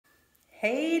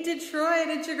Hey Detroit,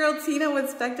 it's your girl Tina with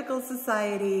Spectacle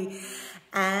Society.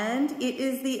 And it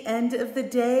is the end of the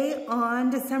day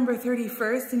on December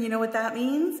 31st, and you know what that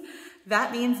means?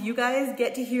 That means you guys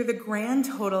get to hear the grand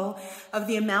total of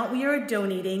the amount we are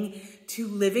donating to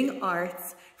Living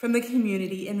Arts from the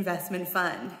Community Investment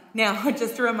Fund. Now,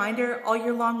 just a reminder, all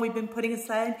year long we've been putting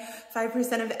aside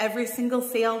 5% of every single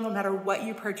sale, no matter what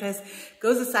you purchase,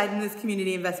 goes aside in this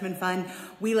Community Investment Fund.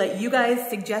 We let you guys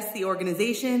suggest the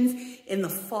organizations. In the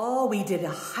fall, we did a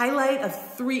highlight of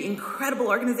 3 incredible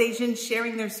organizations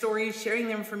sharing their stories, sharing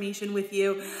their information with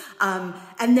you,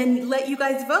 and then let you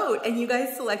guys vote. And you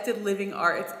guys selected Living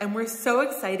Arts, and we're so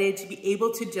excited to be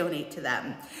able to donate to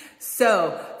them.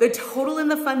 So the total in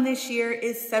the fund this year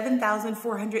is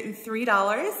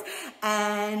 $7,403,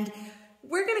 and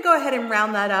we're gonna go ahead and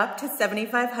round that up to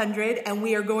 $7,500, and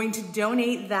we are going to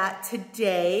donate that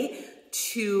today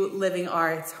to Living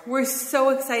Arts. We're so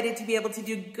excited to be able to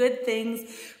do good things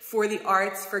for the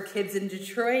arts for kids in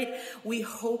Detroit. We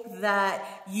hope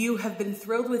that you have been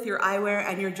thrilled with your eyewear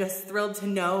and you're just thrilled to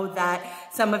know that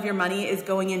some of your money is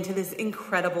going into this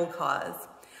incredible cause.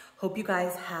 Hope you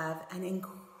guys have an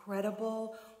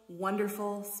incredible,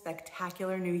 wonderful,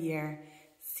 spectacular new year.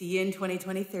 See you in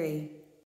 2023.